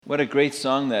What a great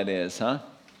song that is, huh?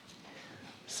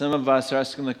 Some of us are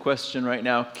asking the question right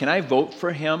now, can I vote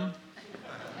for him?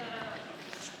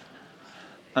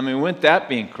 I mean, wouldn't that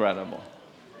be incredible?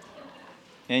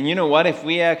 And you know what? If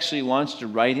we actually launched a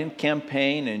write-in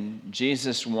campaign and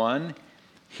Jesus won,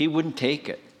 he wouldn't take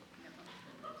it.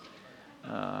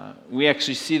 We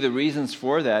actually see the reasons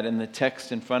for that in the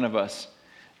text in front of us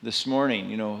this morning.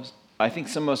 You know, I think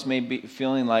some of us may be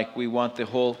feeling like we want the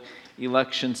whole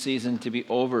election season to be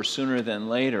over sooner than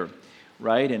later,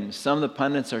 right? And some of the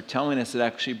pundits are telling us that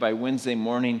actually by Wednesday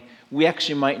morning, we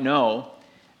actually might know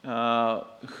what our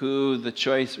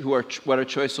choice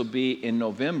will be in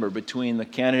November between the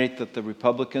candidate that the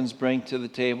Republicans bring to the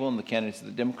table and the candidates that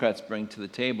the Democrats bring to the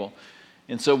table.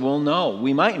 And so we'll know.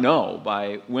 We might know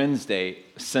by Wednesday,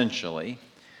 essentially,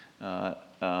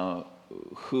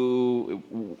 who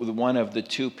one of the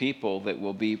two people that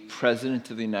will be president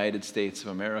of the United States of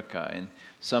America. And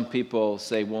some people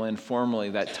say, well, informally,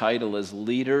 that title is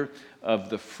leader of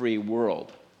the free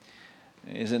world.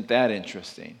 Isn't that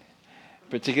interesting?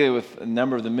 Particularly with a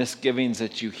number of the misgivings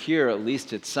that you hear, at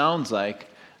least it sounds like,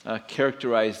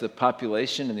 characterize the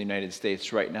population in the United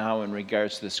States right now in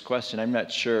regards to this question. I'm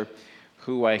not sure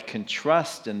who I can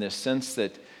trust in this sense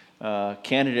that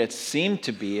candidates seem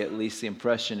to be, at least the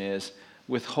impression is,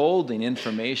 withholding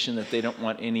information that they don't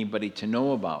want anybody to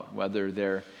know about, whether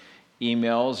they're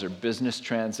emails or business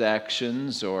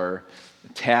transactions or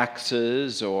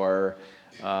taxes or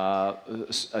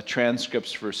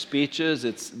transcripts for speeches.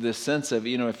 It's this sense of,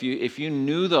 if you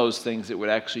knew those things, it would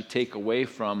actually take away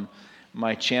from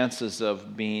my chances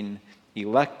of being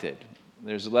elected.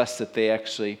 There's less that they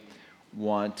actually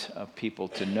want people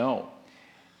to know.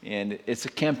 And it's a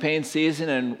campaign season,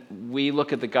 and we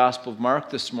look at the Gospel of Mark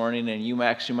this morning, and you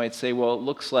actually might say, well, it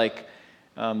looks like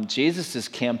Jesus is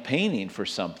campaigning for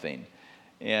something.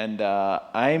 And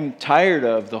I'm tired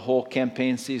of the whole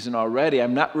campaign season already.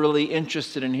 I'm not really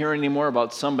interested in hearing any more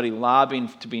about somebody lobbying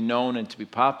to be known and to be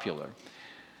popular.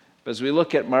 But as we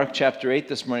look at Mark chapter 8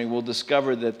 this morning, we'll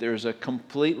discover that there's a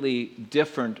completely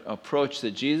different approach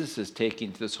that Jesus is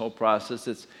taking to this whole process.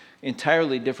 It's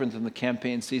entirely different than the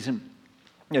campaign season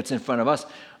that's in front of us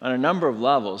on a number of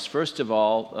levels. First of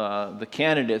all, the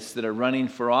candidates that are running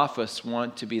for office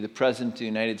want to be the president of the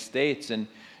United States, and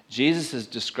Jesus is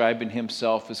describing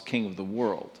himself as king of the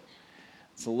world.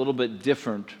 It's a little bit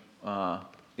different.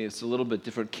 It's a little bit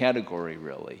different category,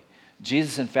 really.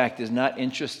 Jesus, in fact, is not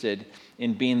interested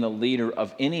in being the leader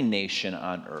of any nation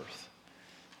on earth.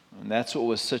 And that's what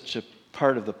was such a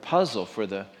part of the puzzle for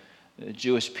the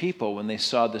Jewish people when they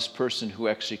saw this person who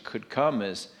actually could come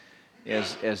as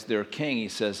their king. He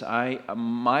says,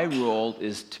 my role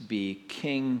is to be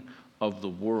king of the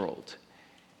world.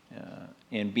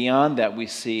 And beyond that, we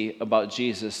see about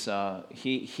Jesus,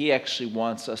 he actually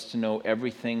wants us to know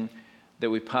everything that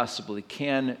we possibly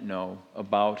can know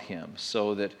about him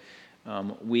so that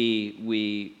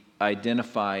we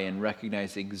identify and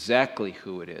recognize exactly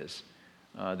who it is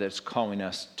that's calling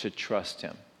us to trust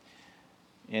him.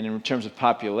 And in terms of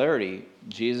popularity,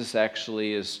 Jesus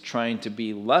actually is trying to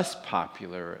be less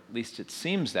popular, at least it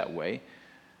seems that way.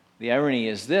 The irony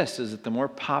is that the more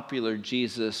popular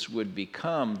Jesus would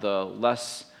become, the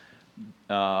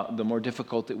more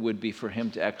difficult it would be for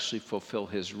him to actually fulfill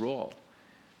his role.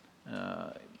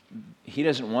 He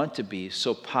doesn't want to be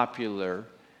so popular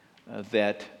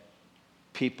that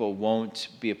people won't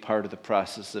be a part of the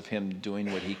process of him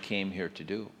doing what he came here to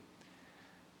do.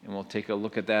 And we'll take a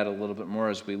look at that a little bit more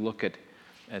as we look at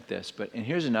this. And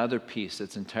here's another piece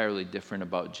that's entirely different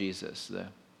about Jesus. The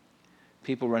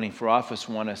people running for office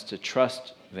want us to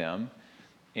trust them,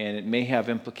 and it may have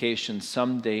implications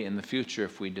someday in the future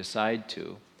if we decide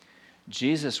to.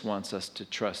 Jesus wants us to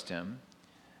trust him,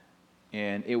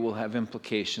 and it will have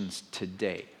implications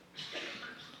today.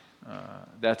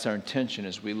 That's our intention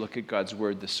as we look at God's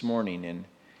word this morning, and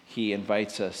he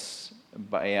invites us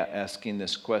by asking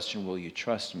this question, will you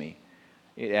trust me?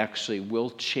 It actually will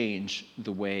change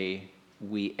the way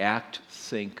we act,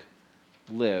 think,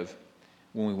 live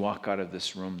when we walk out of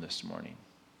this room this morning.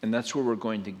 And that's where we're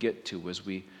going to get to as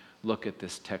we look at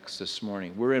this text this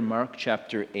morning. We're in Mark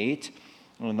chapter 8.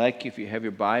 And I'd like you, if you have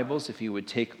your Bibles, if you would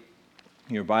take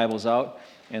your Bibles out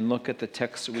and look at the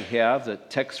text that we have. The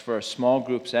text for our small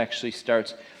groups actually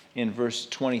starts in verse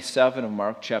 27 of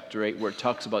Mark chapter 8, where it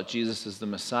talks about Jesus as the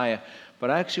Messiah. But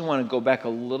I actually want to go back a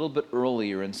little bit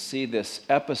earlier and see this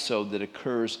episode that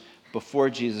occurs before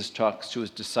Jesus talks to his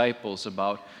disciples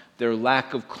about their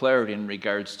lack of clarity in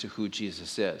regards to who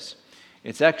Jesus is.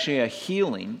 It's actually a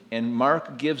healing, and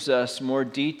Mark gives us more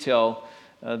detail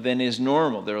than is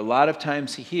normal. There are a lot of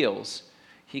times he heals.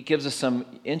 he gives us some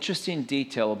interesting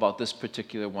detail about this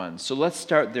particular one. So let's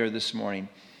start there this morning.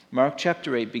 Mark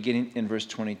chapter 8, beginning in verse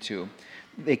 22.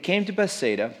 They came to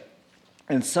Bethsaida,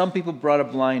 and some people brought a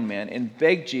blind man and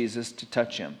begged Jesus to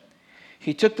touch him.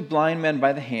 He took the blind man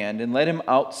by the hand and led him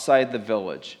outside the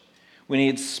village. When he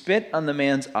had spit on the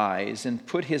man's eyes and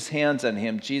put his hands on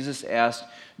him, Jesus asked,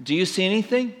 "Do you see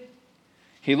anything?"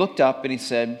 He looked up and he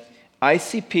said, "I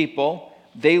see people.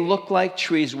 They look like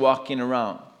trees walking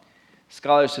around."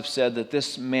 Scholars have said that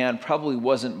this man probably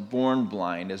wasn't born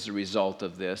blind as a result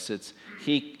of this.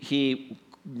 He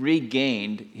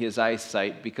regained his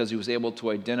eyesight because he was able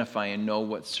to identify and know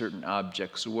what certain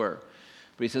objects were.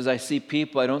 But he says, "I see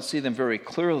people, I don't see them very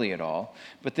clearly at all."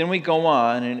 But then we go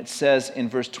on, and it says in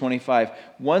verse 25,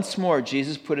 "Once more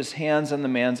Jesus put his hands on the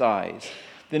man's eyes.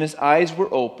 Then his eyes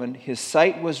were opened, his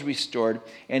sight was restored,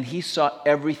 and he saw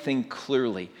everything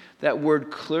clearly." That word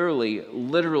clearly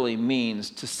literally means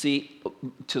to see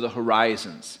to the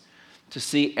horizons, to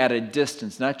see at a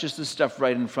distance, not just the stuff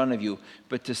right in front of you,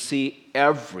 but to see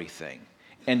everything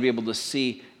and be able to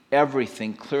see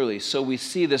everything clearly. So we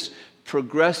see this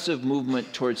progressive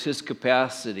movement towards his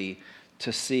capacity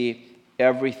to see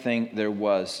everything there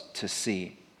was to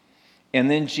see.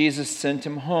 And then Jesus sent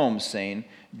him home, saying,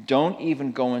 "Don't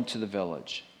even go into the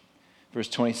village." Verse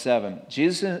 27,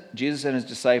 Jesus and his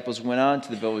disciples went on to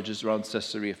the villages around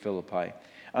Caesarea Philippi.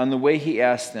 On the way he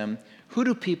asked them, "Who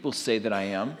do people say that I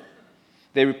am?"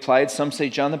 They replied, "Some say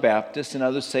John the Baptist, and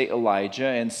others say Elijah,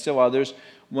 and still others,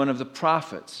 one of the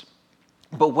prophets."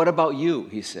 "But what about you?"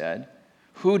 he said.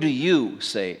 "Who do you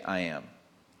say I am?"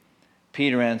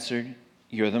 Peter answered,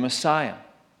 "You're the Messiah."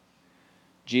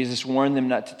 Jesus warned them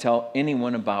not to tell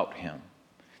anyone about him.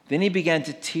 Then he began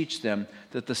to teach them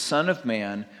that the Son of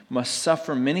Man must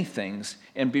suffer many things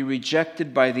and be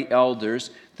rejected by the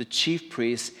elders, the chief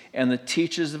priests, and the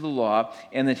teachers of the law,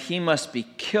 and that he must be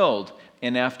killed,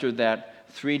 and after that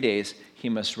 3 days he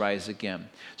must rise again.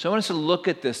 So I want us to look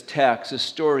at this text, this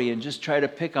story, and just try to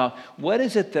pick out what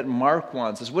is it that Mark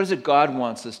wants us, what is it God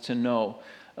wants us to know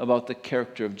about the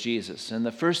character of Jesus. And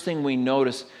the first thing we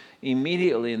notice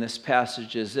immediately in this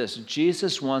passage is this: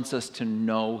 Jesus wants us to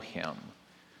know him.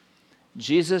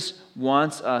 Jesus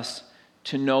wants us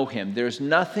to know him. There's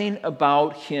nothing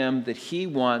about him that he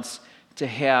wants to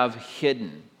have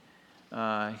hidden.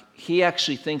 He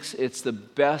actually thinks it's the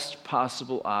best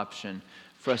possible option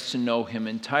for us to know him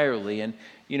entirely. And,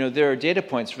 there are data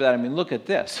points for that. Look at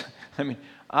this.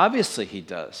 Obviously he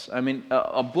does.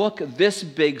 A book this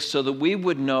big so that we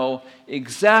would know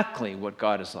exactly what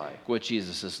God is like, what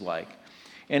Jesus is like.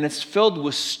 And it's filled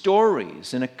with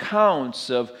stories and accounts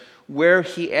of where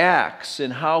he acts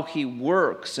and how he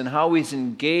works and how he's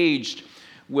engaged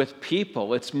with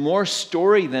people. It's more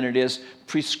story than it is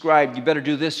prescribed. You better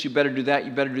do this, you better do that,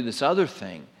 you better do this other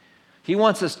thing. He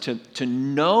wants us to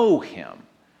know him,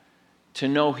 to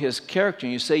know his character.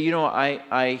 And you say,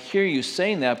 I hear you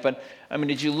saying that, but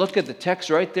did you look at the text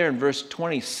right there in verse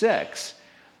 26?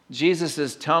 Jesus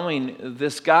is telling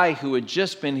this guy who had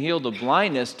just been healed of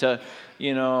blindness to,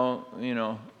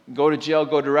 go to jail,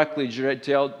 go directly to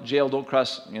jail, don't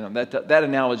cross, that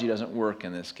analogy doesn't work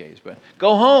in this case, but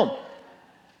go home.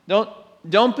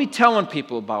 Don't be telling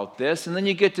people about this. And then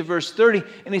you get to verse 30,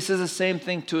 and he says the same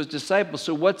thing to his disciples.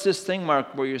 So what's this thing,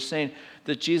 Mark, where you're saying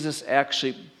that Jesus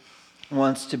actually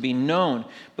wants to be known?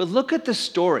 But look at the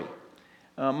story.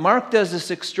 Mark does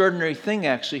this extraordinary thing,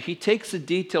 actually. He takes the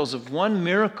details of one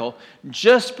miracle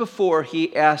just before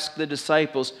he asks the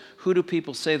disciples, "Who do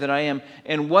people say that I am?"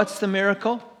 And what's the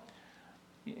miracle?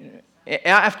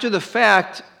 After the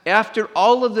fact, after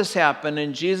all of this happened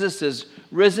and Jesus is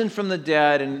risen from the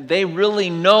dead and they really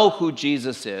know who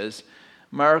Jesus is,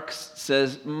 Mark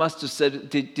must have said,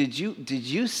 did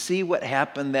you see what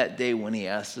happened that day when he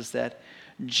asked us that?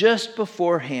 Just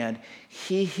beforehand,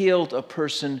 he healed a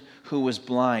person who was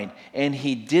blind, and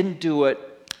he didn't do it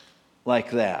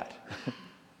like that.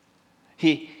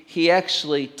 He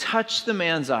actually touched the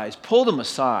man's eyes, pulled him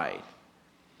aside,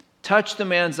 touched the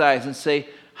man's eyes and say,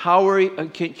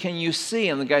 can you see?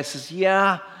 And the guy says,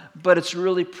 "Yeah, but it's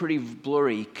really pretty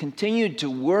blurry." He continued to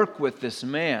work with this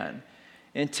man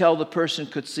until the person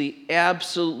could see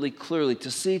absolutely clearly,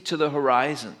 to see to the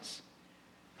horizons.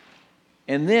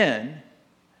 And then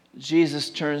Jesus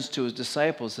turns to his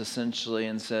disciples essentially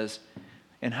and says,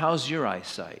 "And how's your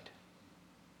eyesight?"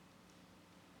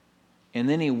 And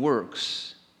then he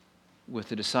works with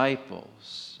the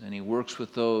disciples, and he works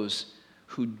with those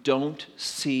who don't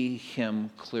see him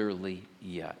clearly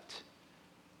yet.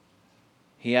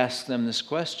 He asks them this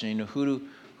question, who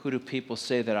do people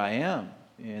say that I am?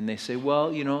 And they say,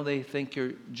 well, they think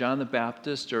you're John the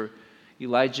Baptist, or,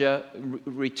 Elijah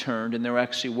returned, and there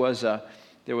actually was a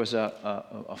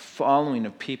following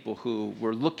of people who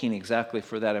were looking exactly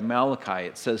for that Amalekite.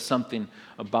 It says something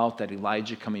about that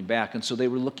Elijah coming back, and so they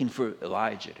were looking for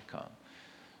Elijah to come.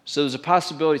 So there's a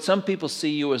possibility. Some people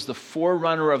see you as the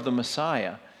forerunner of the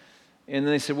Messiah, and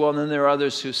then they say, well, and then there are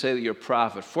others who say that you're a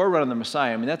prophet. Forerunner of the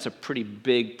Messiah, I mean, that's a pretty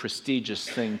big, prestigious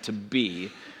thing to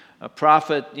be. A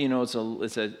prophet, is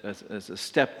a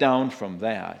step down from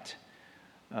that.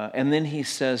 And then he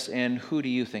says, and who do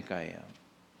you think I am?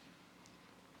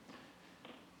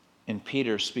 And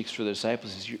Peter speaks for the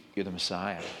disciples and says, you're the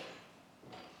Messiah.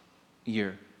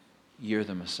 You're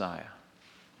the Messiah.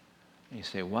 And you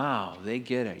say, wow, they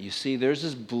get it. You see, there's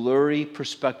this blurry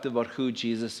perspective about who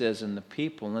Jesus is and the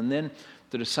people. And then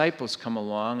the disciples come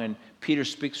along and Peter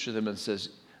speaks for them and says,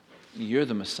 you're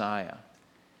the Messiah.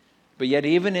 But yet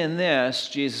even in this,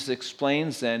 Jesus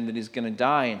explains then that he's going to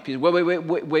die. And Peter,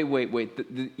 wait.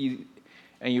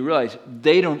 And you realize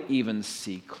they don't even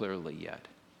see clearly yet.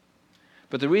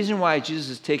 But the reason why Jesus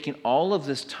is taking all of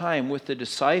this time with the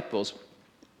disciples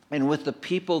and with the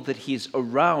people that he's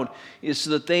around is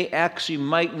so that they actually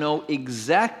might know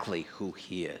exactly who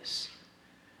he is.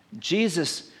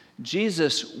 Jesus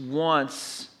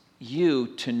wants you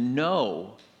to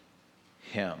know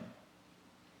him.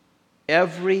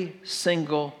 Every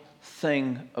single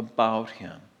thing about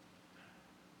him.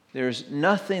 There's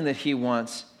nothing that he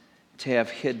wants to have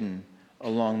hidden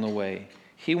along the way.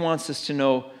 He wants us to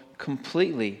know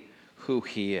completely who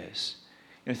he is.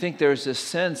 And I think there's this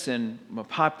sense in a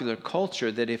popular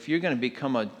culture that if you're going to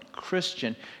become a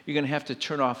Christian, you're going to have to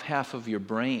turn off half of your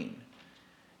brain.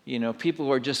 People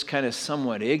who are just kind of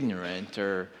somewhat ignorant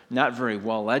or not very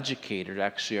well educated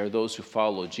actually are those who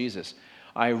follow Jesus.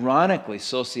 Ironically,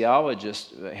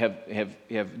 sociologists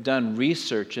have done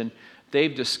research and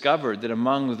they've discovered that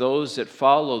among those that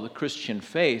follow the Christian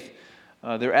faith,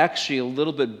 they're actually a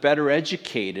little bit better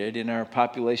educated in our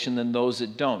population than those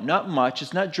that don't. Not much,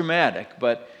 it's not dramatic,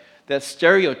 but that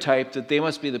stereotype that they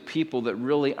must be the people that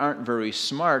really aren't very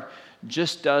smart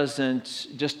just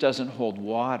doesn't hold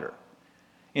water.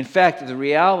 In fact, the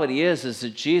reality is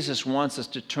that Jesus wants us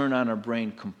to turn on our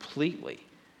brain completely,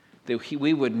 that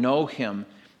we would know him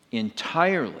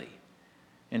entirely.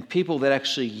 And people that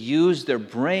actually use their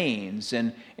brains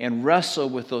and wrestle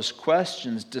with those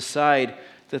questions decide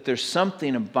that there's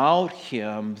something about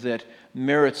him that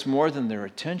merits more than their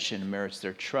attention, merits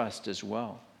their trust as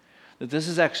well. That this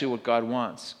is actually what God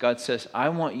wants. God says, I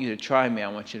want you to try me. I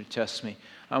want you to test me.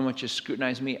 I want you to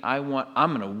scrutinize me. I'm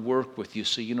going to work with you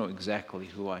so you know exactly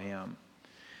who I am.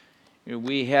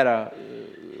 We had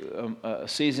a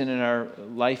season in our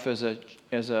life as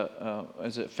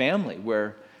a family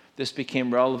where this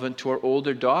became relevant to our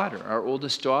older daughter, our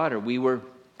oldest daughter.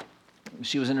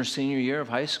 She was in her senior year of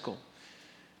high school.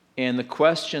 And the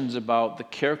questions about the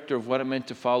character of what it meant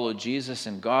to follow Jesus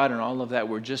and God and all of that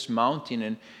were just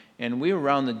mounting. And we were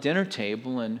around the dinner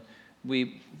table and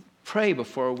we pray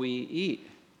before we eat.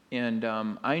 And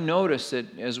I noticed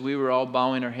that as we were all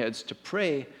bowing our heads to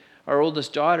pray, our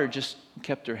oldest daughter just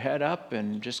kept her head up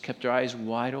and just kept her eyes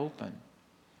wide open.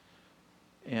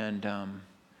 And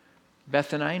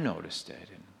Beth and I noticed it.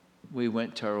 And we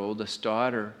went to our oldest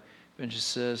daughter and she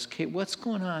says, Kate, what's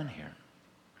going on here?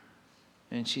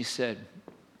 And she said,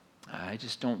 I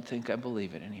just don't think I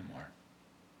believe it anymore.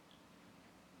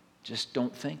 Just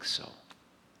don't think so.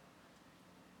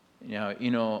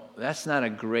 That's not a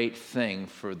great thing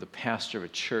for the pastor of a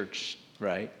church,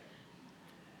 right?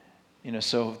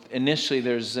 So initially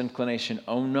there's inclination,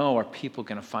 oh no, are people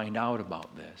going to find out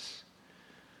about this?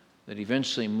 That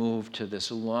eventually moved to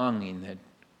this longing that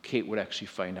Kate would actually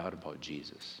find out about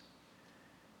Jesus.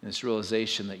 And this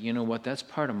realization that, you know what, that's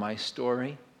part of my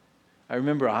story. I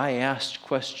remember I asked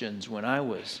questions when I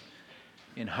was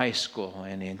in high school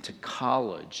and into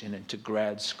college and into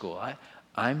grad school.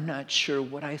 I'm not sure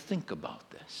what I think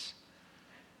about this.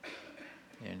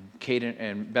 And Kate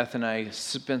and Beth and I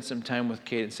spent some time with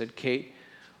Kate and said, Kate,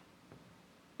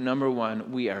 number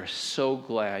one, we are so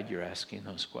glad you're asking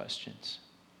those questions.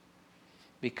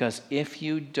 Because if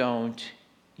you don't,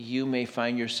 you may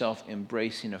find yourself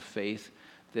embracing a faith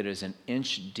that is an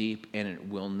inch deep and it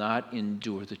will not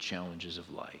endure the challenges of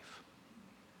life.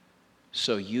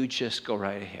 So you just go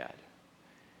right ahead.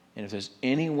 And if there's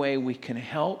any way we can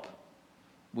help,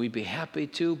 we'd be happy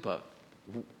to, but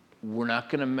we're not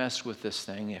going to mess with this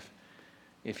thing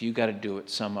if you got to do it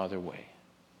some other way.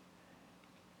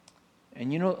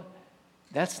 And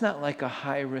that's not like a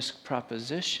high-risk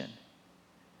proposition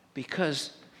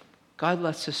because God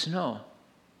lets us know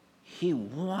He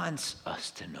wants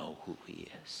us to know who He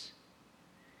is.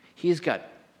 He's got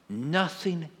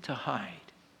nothing to hide.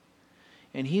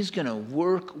 And He's going to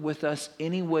work with us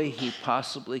any way He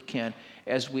possibly can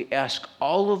as we ask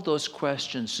all of those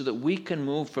questions so that we can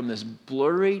move from this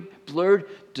blurred,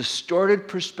 distorted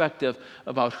perspective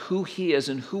about who He is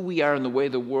and who we are and the way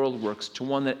the world works to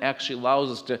one that actually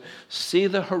allows us to see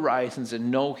the horizons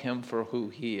and know Him for who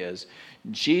He is.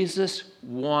 Jesus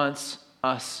wants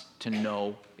us to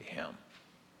know Him.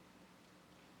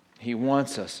 He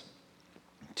wants us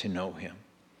to know Him.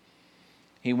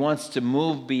 He wants to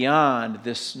move beyond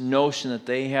this notion that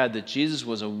they had that Jesus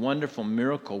was a wonderful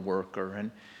miracle worker.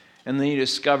 And then you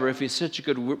discover, if He's such a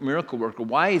good miracle worker,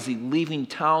 why is He leaving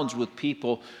towns with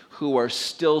people who are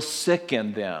still sick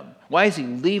in them? Why is He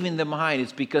leaving them behind?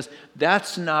 It's because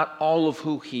that's not all of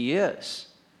who He is.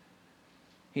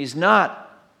 He's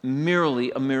not merely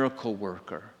a miracle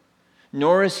worker,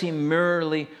 nor is He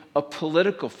merely a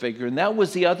political figure. And that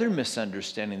was the other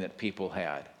misunderstanding that people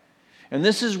had. And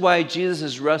this is why Jesus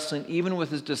is wrestling even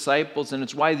with His disciples, and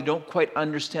it's why they don't quite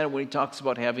understand when He talks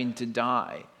about having to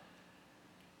die.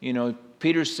 You know,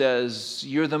 Peter says,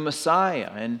 "You're the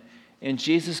Messiah," and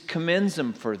Jesus commends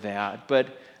Him for that.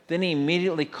 But then He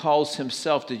immediately calls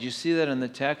Himself, did you see that in the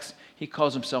text? He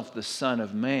calls Himself the Son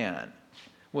of Man.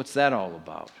 What's that all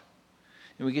about?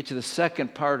 And we get to the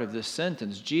second part of this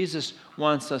sentence. Jesus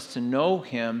wants us to know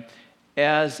Him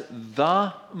as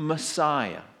the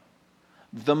Messiah.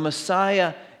 The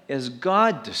Messiah as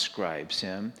God describes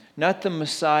Him, not the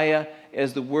Messiah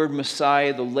as the word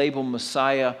Messiah, the label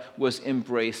Messiah, was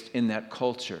embraced in that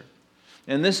culture.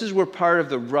 And this is where part of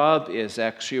the rub is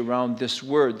actually around this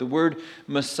word. The word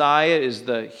Messiah is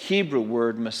the Hebrew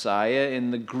word Messiah.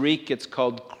 In the Greek, it's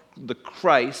called the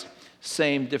Christ.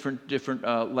 Same, different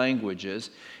languages.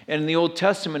 And in the Old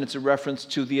Testament, it's a reference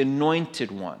to the Anointed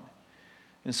One.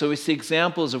 And so we see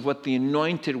examples of what the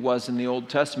anointed was in the Old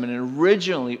Testament. And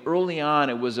originally, early on,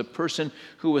 it was a person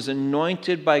who was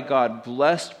anointed by God,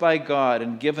 blessed by God,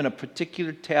 and given a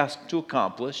particular task to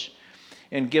accomplish,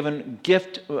 and given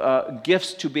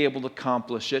gifts to be able to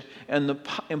accomplish it, and the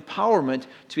empowerment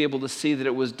to be able to see that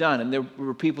it was done. And there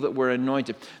were people that were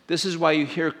anointed. This is why you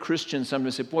hear Christians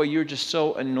sometimes say, "Boy, you're just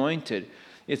so anointed."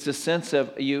 It's a sense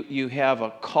of you have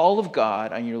a call of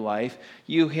God on your life,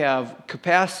 you have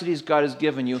capacities God has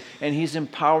given you, and He's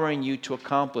empowering you to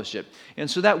accomplish it. And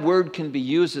so that word can be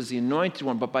used as the anointed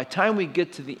one, but by the time we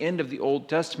get to the end of the Old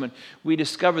Testament, we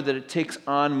discover that it takes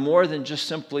on more than just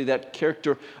simply that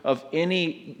character of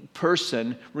any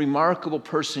person, remarkable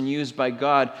person used by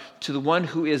God, to the one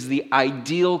who is the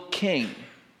ideal king.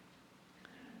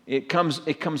 It comes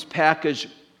packaged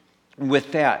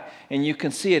with that. And you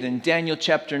can see it in Daniel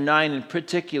chapter 9 in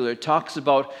particular. It talks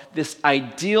about this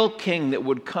ideal king that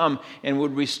would come and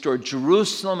would restore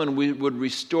Jerusalem and would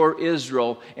restore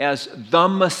Israel as the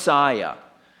Messiah,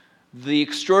 the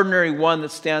extraordinary one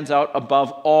that stands out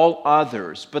above all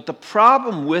others. But the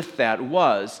problem with that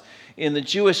was, in the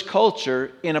Jewish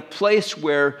culture, in a place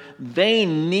where they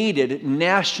needed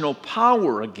national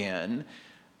power again,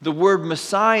 the word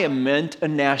Messiah meant a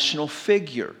national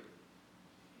figure.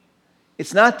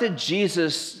 It's not that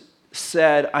Jesus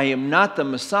said, "I am not the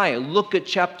Messiah." Look at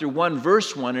chapter 1,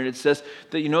 verse 1, and it says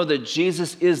that you know that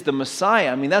Jesus is the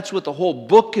Messiah. I mean, that's what the whole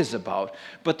book is about.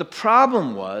 But the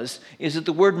problem is that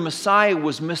the word Messiah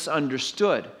was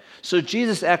misunderstood. So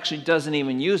Jesus actually doesn't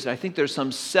even use it. I think there's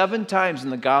some 7 times in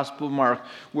the Gospel of Mark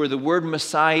where the word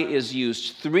Messiah is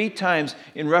used, 3 times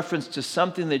in reference to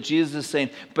something that Jesus is saying,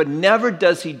 but never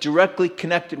does He directly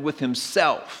connect it with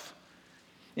Himself.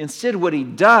 Instead, what He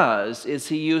does is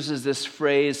He uses this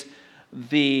phrase,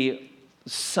 the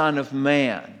Son of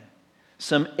Man.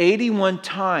 Some 81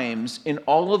 times in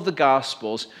all of the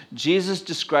Gospels, Jesus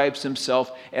describes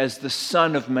Himself as the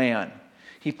Son of Man.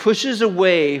 He pushes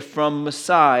away from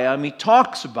Messiah. He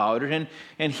talks about it,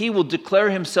 and He will declare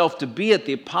Himself to be it.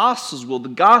 The apostles will, the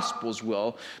Gospels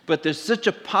will, but there's such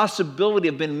a possibility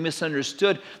of being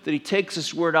misunderstood that He takes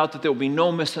this word out that there will be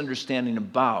no misunderstanding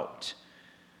about.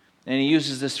 And He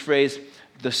uses this phrase,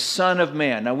 the Son of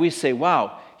Man. Now we say,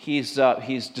 wow, he's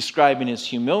describing His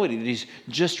humility, that He's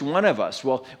just one of us.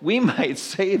 Well, we might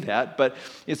say that, but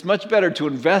it's much better to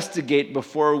investigate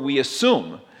before we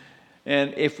assume.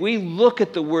 And if we look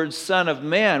at the word Son of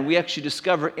Man, we actually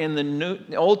discover in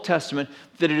the Old Testament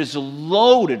that it is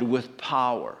loaded with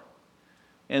power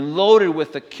and loaded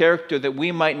with a character that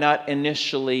we might not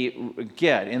initially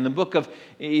get. In the book of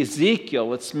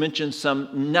Ezekiel, it's mentioned some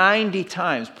 90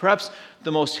 times. Perhaps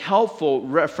the most helpful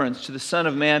reference to the Son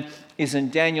of Man is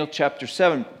in Daniel chapter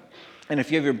 7. And if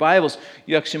you have your Bibles,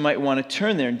 you actually might want to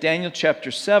turn there. In Daniel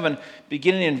chapter 7,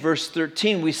 beginning in verse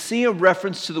 13, we see a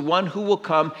reference to the one who will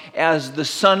come as the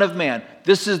Son of Man.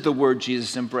 This is the word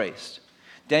Jesus embraced.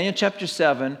 Daniel chapter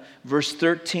 7, verse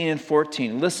 13 and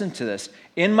 14. Listen to this.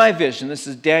 In my vision, this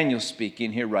is Daniel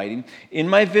speaking here, writing, in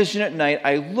my vision at night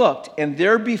I looked, and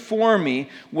there before me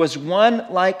was one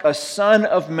like a son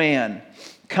of man,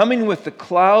 coming with the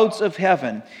clouds of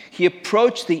heaven. He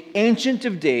approached the Ancient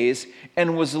of Days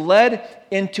and was led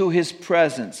into his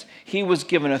presence. He was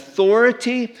given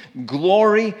authority,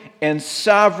 glory, and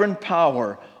sovereign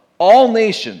power. All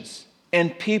nations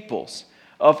and peoples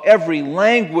of every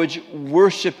language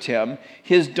worshiped him.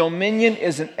 His dominion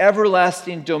is an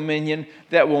everlasting dominion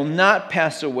that will not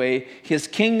pass away. His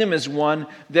kingdom is one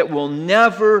that will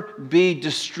never be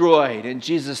destroyed. And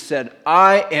Jesus said,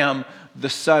 I am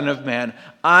the Son of Man.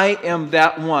 I am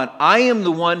that one. I am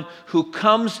the one who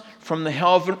comes from the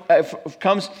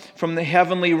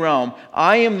heavenly realm.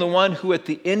 I am the one who at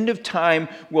the end of time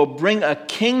will bring a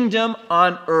kingdom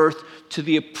on earth to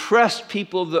the oppressed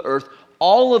people of the earth,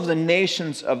 all of the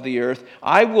nations of the earth.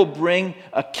 I will bring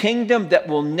a kingdom that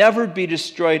will never be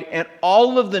destroyed, and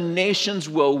all of the nations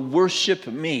will worship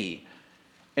me.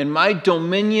 And my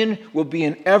dominion will be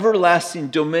an everlasting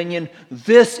dominion.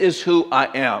 This is who I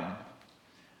am.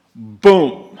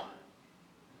 Boom.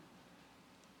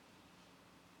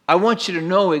 I want you to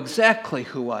know exactly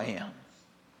who I am.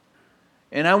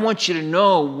 And I want you to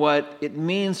know what it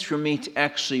means for me to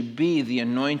actually be the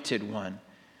anointed one.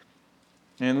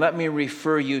 And let me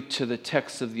refer you to the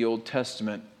text of the Old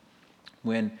Testament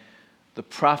when the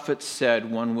prophet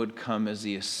said one would come as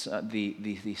the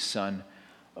Son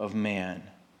of Man.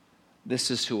 This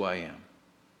is who I am.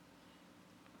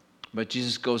 But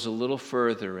Jesus goes a little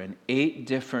further, and 8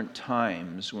 different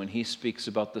times when he speaks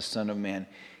about the Son of Man,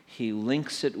 he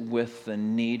links it with the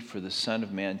need for the Son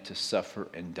of Man to suffer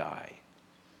and die.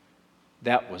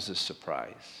 That was a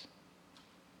surprise.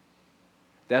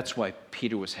 That's why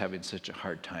Peter was having such a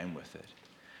hard time with it.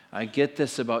 I get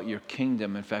this about your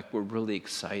kingdom. In fact, we're really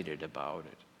excited about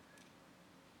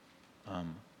it.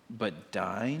 But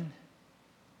dying?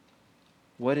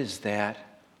 What is that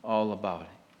all about?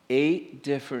 8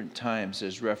 different times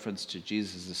there's reference to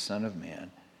Jesus, the Son of Man,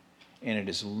 and it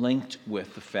is linked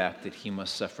with the fact that he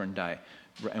must suffer and die.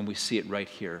 And we see it right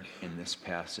here in this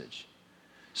passage.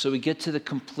 So we get to the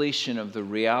completion of the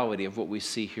reality of what we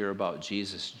see here about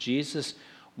Jesus. Jesus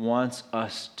wants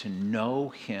us to know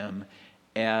him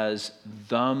as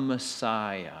the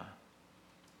Messiah,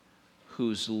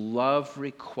 whose love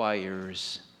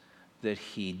requires that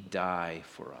he die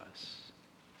for us.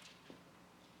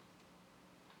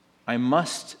 I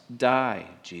must die,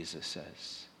 Jesus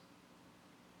says.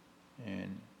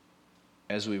 And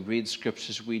as we read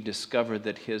scriptures, we discover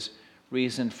that his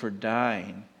reason for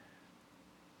dying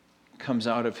comes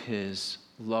out of his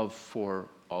love for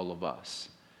all of us.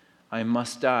 I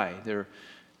must die. There are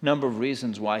a number of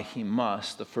reasons why he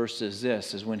must. The first is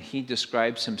this, is when he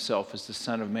describes himself as the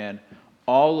Son of Man,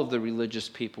 all of the religious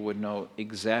people would know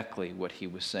exactly what he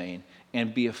was saying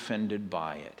and be offended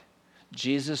by it.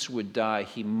 Jesus would die.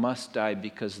 He must die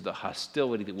because of the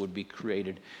hostility that would be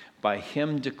created by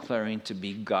him declaring to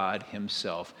be God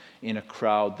himself in a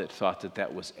crowd that thought that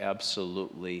that was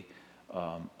absolutely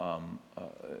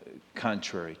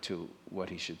contrary to what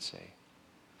he should say.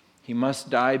 He must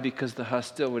die because of the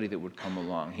hostility that would come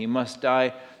along. He must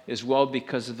die as well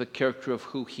because of the character of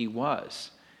who he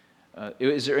was.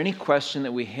 Is there any question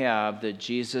that we have that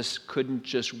Jesus couldn't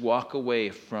just walk away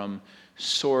from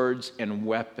swords and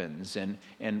weapons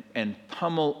and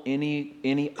pummel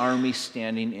any army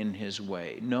standing in his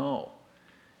way? No.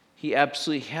 He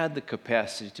absolutely had the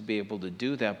capacity to be able to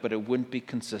do that, but it wouldn't be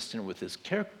consistent with his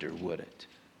character, would it?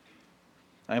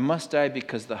 I must die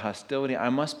because of the hostility. I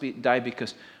must die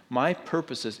because my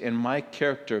purposes and my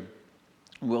character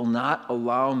will not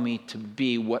allow me to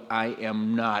be what I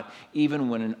am not, even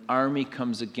when an army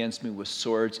comes against me with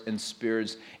swords and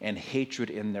spears and hatred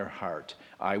in their heart.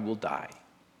 I will die.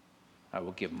 I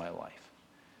will give my life.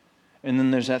 And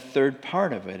then there's that third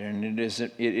part of it, and it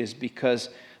is because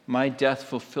my death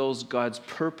fulfills God's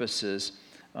purposes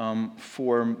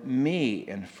for me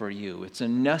and for you. It's a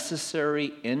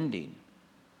necessary ending.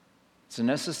 It's a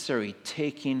necessary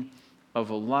taking of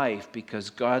a life because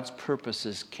God's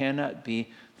purposes cannot be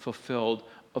fulfilled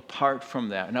apart from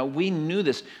that. Now, we knew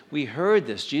this. We heard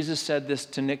this. Jesus said this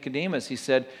to Nicodemus. He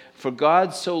said, "For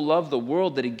God so loved the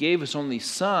world that he gave his only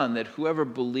Son, that whoever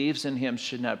believes in him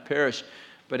should not perish,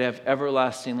 but have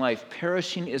everlasting life."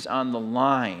 Perishing is on the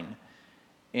line.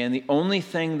 And the only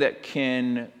thing that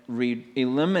can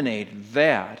eliminate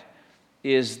that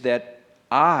is that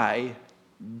I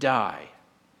die.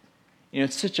 You know,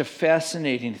 it's such a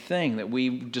fascinating thing that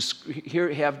we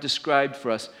here have described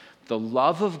for us the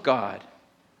love of God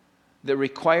that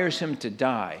requires him to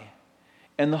die,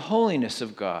 and the holiness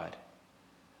of God.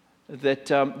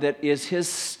 That is his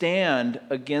stand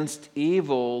against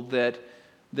evil that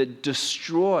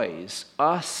destroys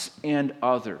us and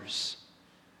others.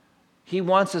 He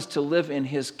wants us to live in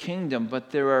his kingdom,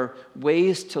 but there are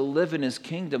ways to live in his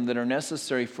kingdom that are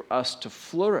necessary for us to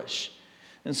flourish.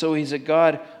 And so he's a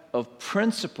God of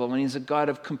principle and he's a God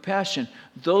of compassion.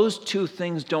 Those two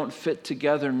things don't fit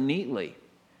together neatly.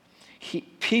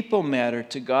 People matter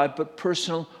to God, but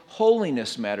personal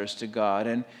holiness matters to God.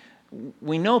 And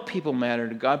we know people matter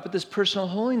to God, but this personal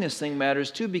holiness thing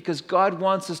matters too, because God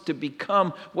wants us to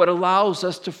become what allows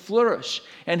us to flourish,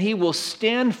 and he will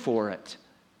stand for it.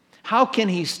 How can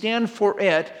he stand for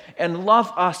it and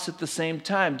love us at the same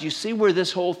time? Do you see where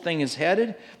this whole thing is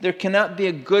headed? There cannot be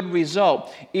a good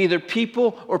result. Either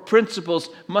people or principles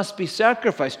must be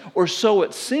sacrificed, or so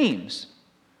it seems.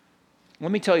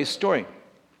 Let me tell you a story.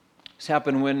 This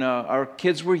happened when our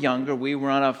kids were younger. We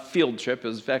were on a field trip. It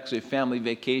was actually a family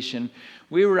vacation.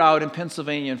 We were out in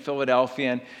Pennsylvania and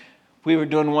Philadelphia, and we were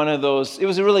doing one of those. It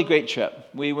was a really great trip.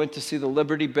 We went to see the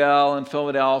Liberty Bell in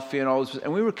Philadelphia and all this,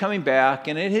 and we were coming back,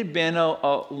 and it had been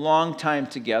a long time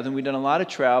together, and we'd done a lot of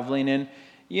traveling, and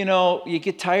you know, you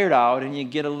get tired out and you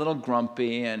get a little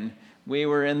grumpy, and we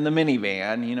were in the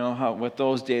minivan. You know what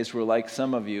those days were like.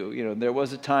 Some of you, there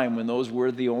was a time when those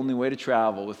were the only way to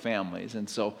travel with families. And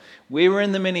so we were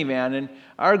in the minivan, and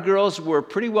our girls were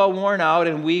pretty well worn out,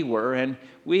 and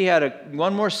we had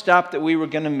one more stop that we were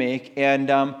going to make, and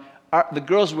the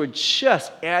girls were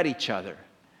just at each other.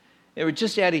 They were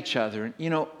just at each other.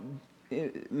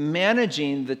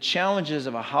 Managing the challenges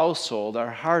of a household are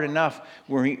hard enough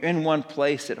when you're in one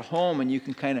place at home and you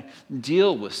can kind of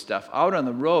deal with stuff. Out on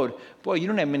the road, boy, you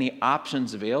don't have many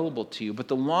options available to you. But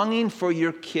the longing for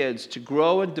your kids to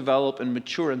grow and develop and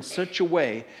mature in such a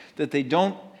way that they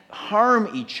don't harm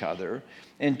each other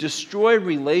and destroy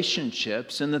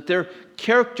relationships, and that their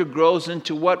character grows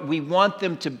into what we want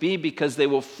them to be because they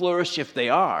will flourish if they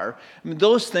are,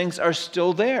 those things are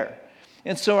still there.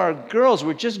 And so our girls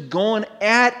were just going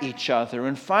at each other.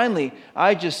 And finally,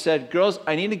 I just said, girls,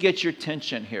 I need to get your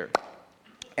attention here.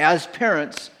 As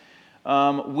parents,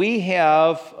 we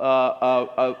have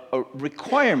a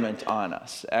requirement on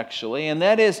us, actually, and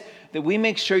that is that we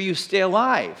make sure you stay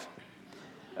alive.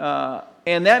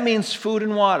 And that means food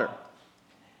and water.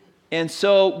 And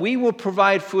so we will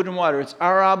provide food and water. It's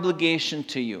our obligation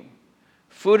to you.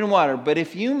 Food and water. But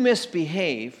if you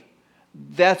misbehave,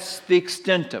 that's the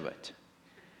extent of it.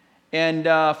 And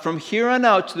from here on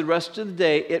out to the rest of the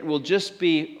day, it will just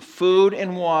be food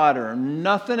and water,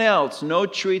 nothing else, no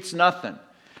treats, nothing.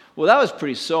 Well, that was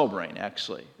pretty sobering,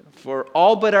 actually, for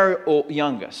all but our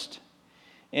youngest.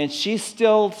 And she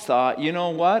still thought, you know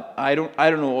what? I don't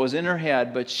know what was in her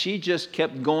head, but she just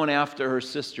kept going after her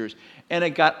sisters. And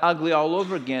it got ugly all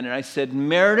over again. And I said,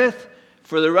 Meredith,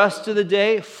 for the rest of the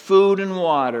day, food and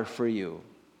water for you.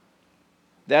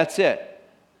 That's it.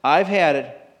 I've had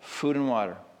it, food and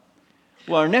water.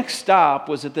 Well, our next stop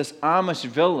was at this Amish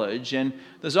village, and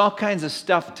there's all kinds of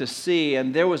stuff to see,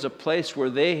 and there was a place where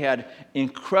they had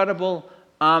incredible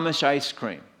Amish ice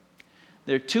cream.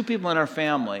 There are two people in our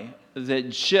family that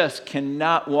just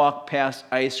cannot walk past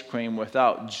ice cream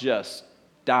without just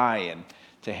dying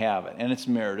to have it, and it's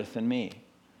Meredith and me.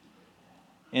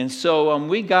 And so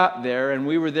we got there, and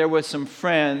we were there with some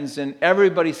friends, and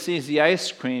everybody sees the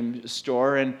ice cream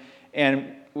store, and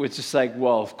it's just like,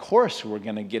 well, of course we're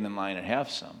going to get in line and have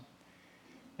some.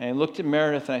 And I looked at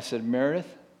Meredith and I said, Meredith,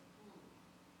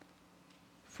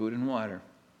 food and water.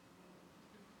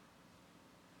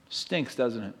 Stinks,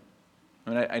 doesn't it? I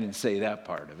mean, I didn't say that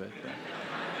part of it. But.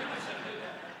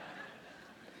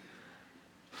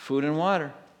 Food and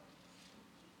water.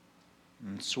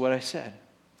 And that's what I said.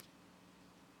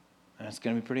 And it's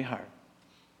going to be pretty hard.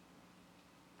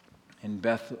 And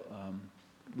Beth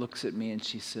looks at me and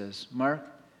she says, Mark,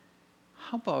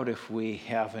 how about if we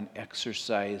have an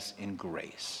exercise in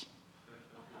grace?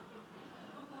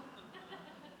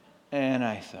 And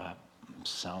I thought,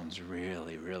 sounds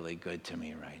really, really good to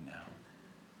me right now.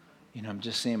 I'm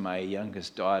just seeing my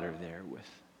youngest daughter there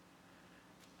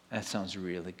that sounds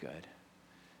really good.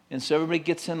 And so everybody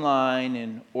gets in line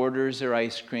and orders their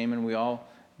ice cream, and we all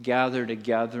gather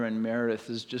together, and Meredith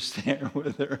is just there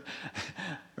with her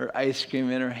ice cream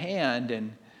in her hand,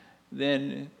 and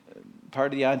then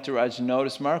part of the entourage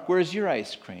noticed, Mark, where's your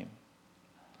ice cream?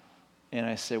 And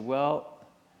I said, well,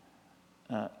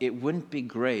 it wouldn't be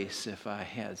grace if I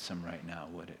had some right now,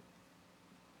 would it?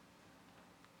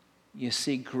 You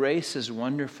see, grace is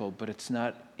wonderful, but it's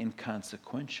not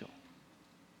inconsequential.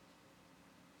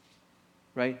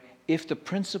 Right? If the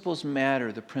principles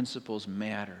matter, the principles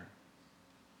matter.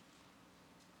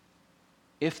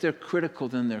 If they're critical,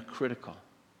 then they're critical.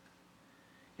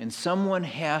 And someone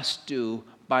has to,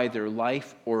 by their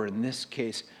life, or in this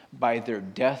case, by their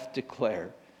death,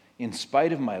 declare, in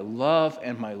spite of my love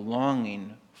and my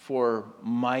longing for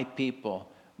my people,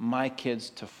 my kids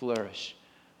to flourish,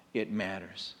 it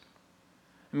matters.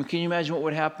 I mean, can you imagine what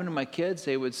would happen to my kids?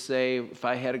 They would say, if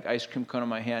I had an ice cream cone in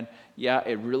my hand, yeah,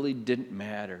 it really didn't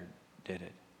matter, did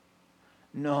it?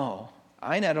 No,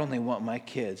 I not only want my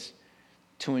kids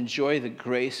to enjoy the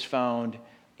grace found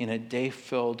in a day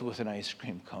filled with an ice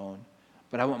cream cone,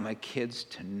 but I want my kids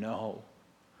to know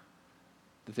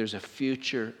that there's a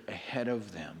future ahead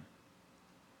of them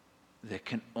that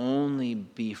can only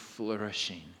be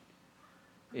flourishing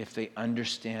if they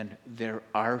understand there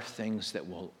are things that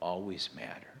will always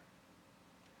matter.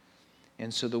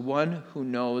 And so the one who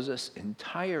knows us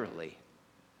entirely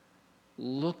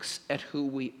looks at who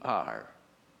we are,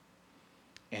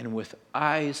 and with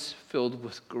eyes filled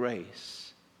with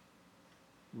grace,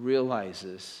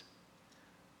 realizes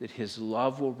that his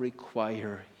love will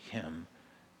require him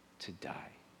to die.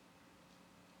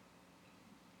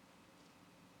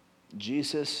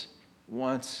 Jesus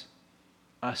wants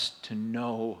us to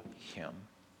know him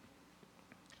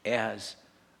as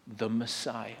the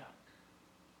Messiah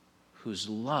whose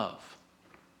love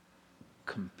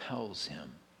compels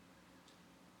him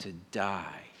to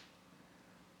die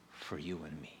for you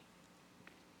and me.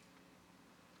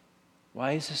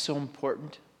 Why is this so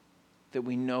important that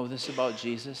we know this about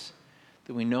Jesus?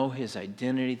 That we know his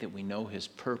identity, that we know his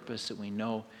purpose, that we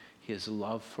know his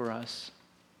love for us?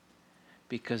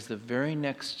 Because the very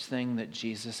next thing that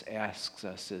Jesus asks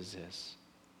us is this: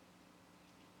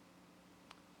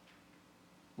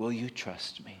 will you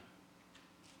trust me?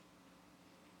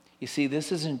 You see,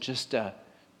 this isn't just a,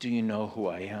 do you know who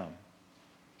I am?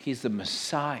 He's the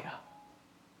Messiah.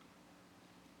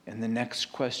 And the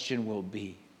next question will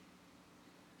be,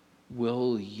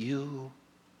 will you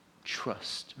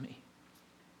trust me?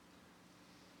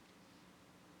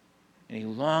 And he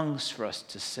longs for us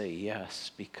to say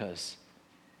yes, because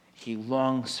he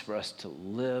longs for us to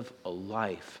live a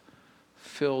life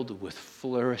filled with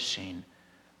flourishing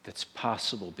that's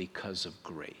possible because of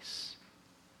grace.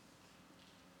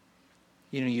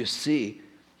 You know, you see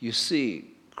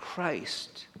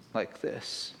Christ like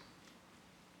this,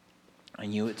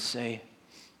 and you would say,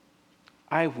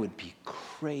 I would be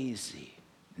crazy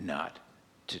not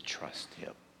to trust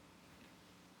him.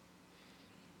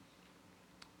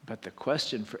 But the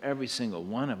question for every single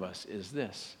one of us is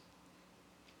this: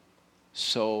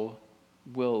 so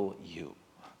will you?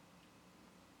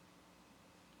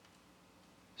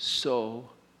 So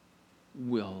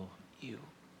will you?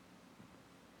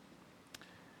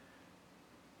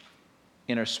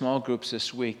 In our small groups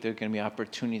this week, there are going to be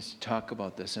opportunities to talk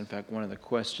about this. In fact, one of the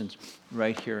questions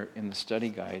right here in the study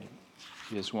guide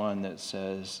is one that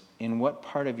says, in what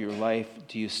part of your life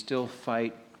do you still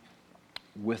fight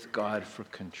with God for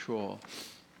control?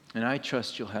 And I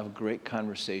trust you'll have a great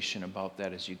conversation about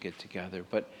that as you get together.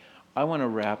 But I want to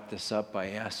wrap this up by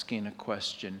asking a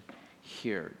question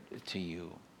here to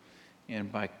you,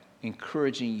 and by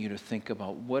encouraging you to think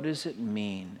about, what does it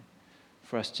mean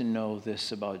for us to know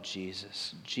this about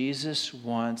Jesus? Jesus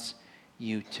wants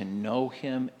you to know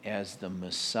him as the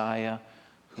Messiah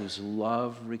whose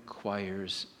love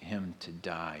requires him to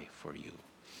die for you.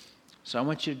 So I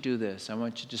want you to do this. I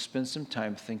want you to spend some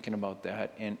time thinking about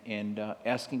that and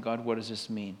asking God, what does this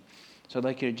mean? So I'd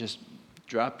like you to just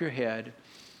drop your head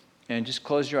and just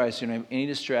close your eyes so you don't have any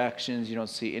distractions. You don't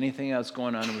see anything else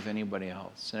going on with anybody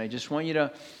else. And I just want you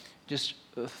to just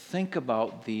think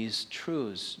about these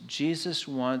truths. Jesus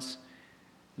wants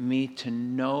me to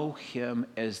know him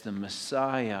as the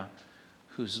Messiah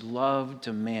whose love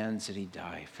demands that he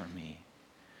die for me.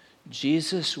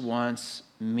 Jesus wants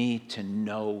me to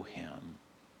know him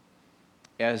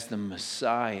as the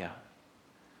Messiah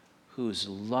whose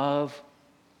love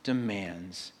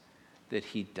demands that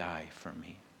he die for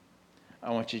me. I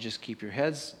want you to just keep your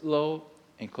heads low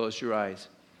and close your eyes.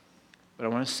 But I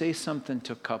want to say something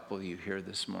to a couple of you here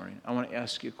this morning. I want to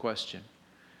ask you a question.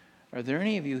 Are there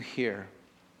any of you here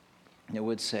that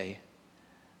would say,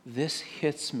 this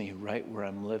hits me right where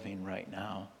I'm living right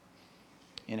now?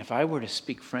 And if I were to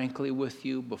speak frankly with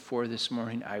you before this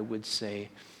morning, I would say,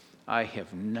 I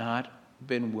have not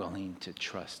been willing to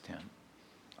trust him,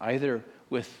 either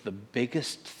with the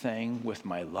biggest thing, with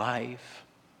my life,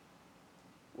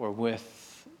 or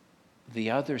with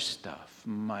the other stuff,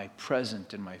 my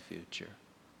present and my future.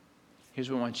 Here's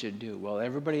what I want you to do. While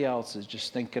everybody else is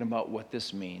just thinking about what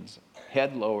this means,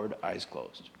 head lowered, eyes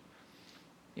closed.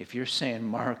 If you're saying,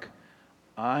 Mark,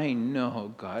 I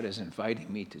know God is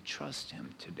inviting me to trust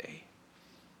him today,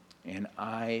 and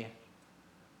I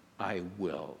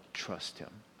will trust him.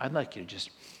 I'd like you to just,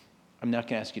 I'm not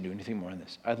going to ask you to do anything more on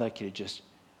this. I'd like you to just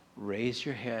raise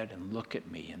your head and look at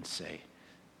me and say,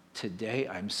 today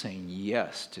I'm saying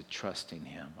yes to trusting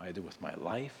him, either with my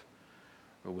life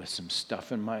or with some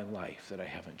stuff in my life that I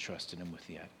haven't trusted him with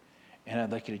yet. And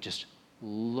I'd like you to just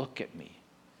look at me,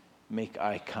 make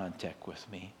eye contact with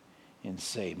me, and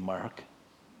say, Mark,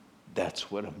 that's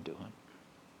what I'm doing.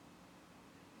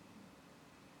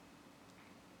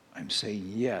 I'm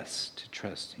saying yes to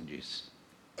trusting Jesus.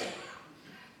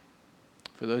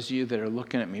 For those of you that are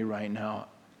looking at me right now,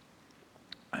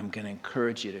 I'm going to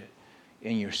encourage you to,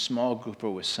 in your small group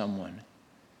or with someone,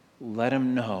 let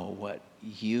them know what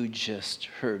you just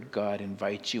heard God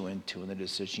invite you into and the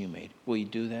decision you made. Will you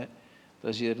do that?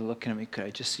 Those of you that are looking at me, could I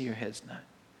just see your heads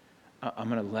nod? I'm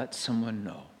going to let someone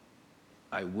know.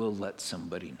 I will let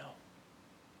somebody know.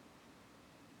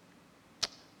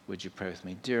 Would you pray with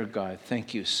me? Dear God,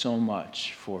 thank you so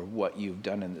much for what you've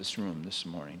done in this room this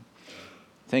morning.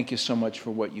 Thank you so much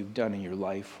for what you've done in your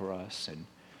life for us. And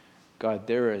God,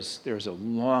 there is a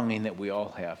longing that we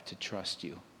all have to trust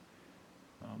you.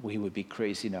 We would be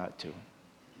crazy not to.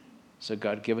 So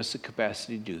God, give us the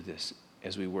capacity to do this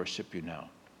as we worship you now.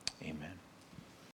 Amen.